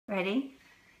Ready?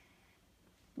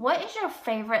 What is your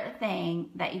favorite thing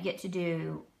that you get to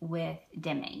do with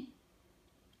Demi?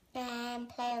 Play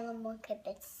on the monkey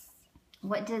business.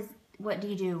 What do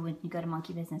you do when you go to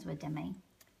monkey business with Demi?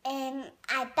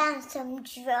 I bounce some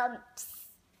drums.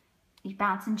 You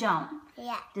bounce and jump?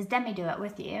 Yeah. Does Demi do it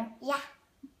with you? Yeah.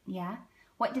 Yeah?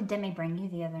 What did Demi bring you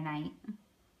the other night?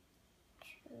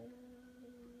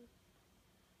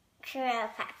 Troll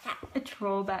backpack. A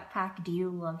troll backpack. Do you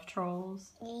love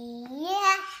trolls?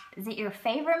 Yeah. Is it your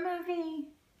favorite movie?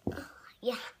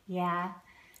 Yeah. Yeah.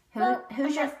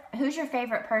 Who's your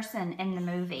favorite person in the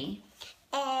movie?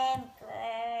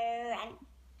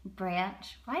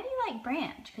 Branch. Why do you like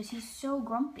Branch? Because he's so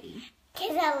grumpy.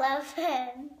 Because I love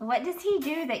him. What does he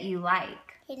do that you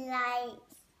like? He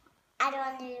likes, I don't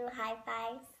want to do high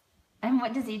fives. And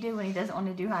what does he do when he doesn't want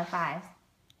to do high fives?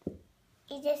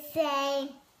 He just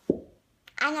say,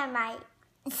 I know right.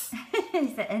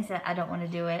 He said, I don't want to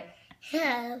do it.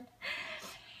 No.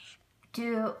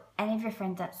 Do any of your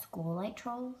friends at school like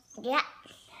trolls? Yeah.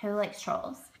 Who likes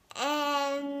trolls?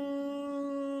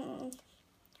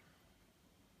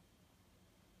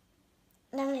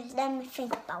 Let me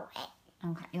think about it.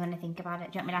 Okay, you want to think about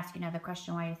it? Do you want me to ask you another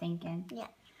question while you're thinking? Yeah.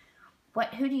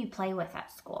 Who do you play with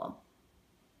at school?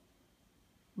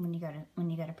 When you go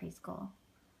to preschool?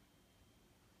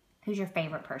 Who's your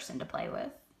favorite person to play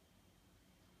with?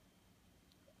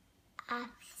 I have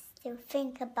to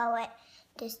think about it.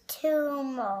 There's two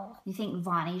more. You think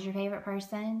Vonnie's your favorite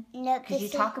person? No, because you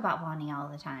talk about Vonnie all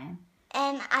the time.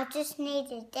 I just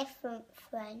need a different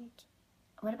friend.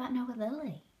 What about Noah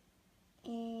Lily?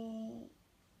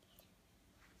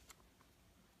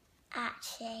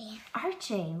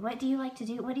 Archie. What do you like to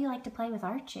do? What do you like to play with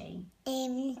Archie?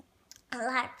 I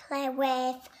like to play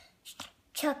with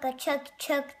chugga chug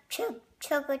chug chug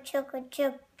chugga chugga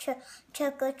chug chug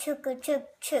chugga chugga chug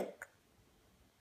chug.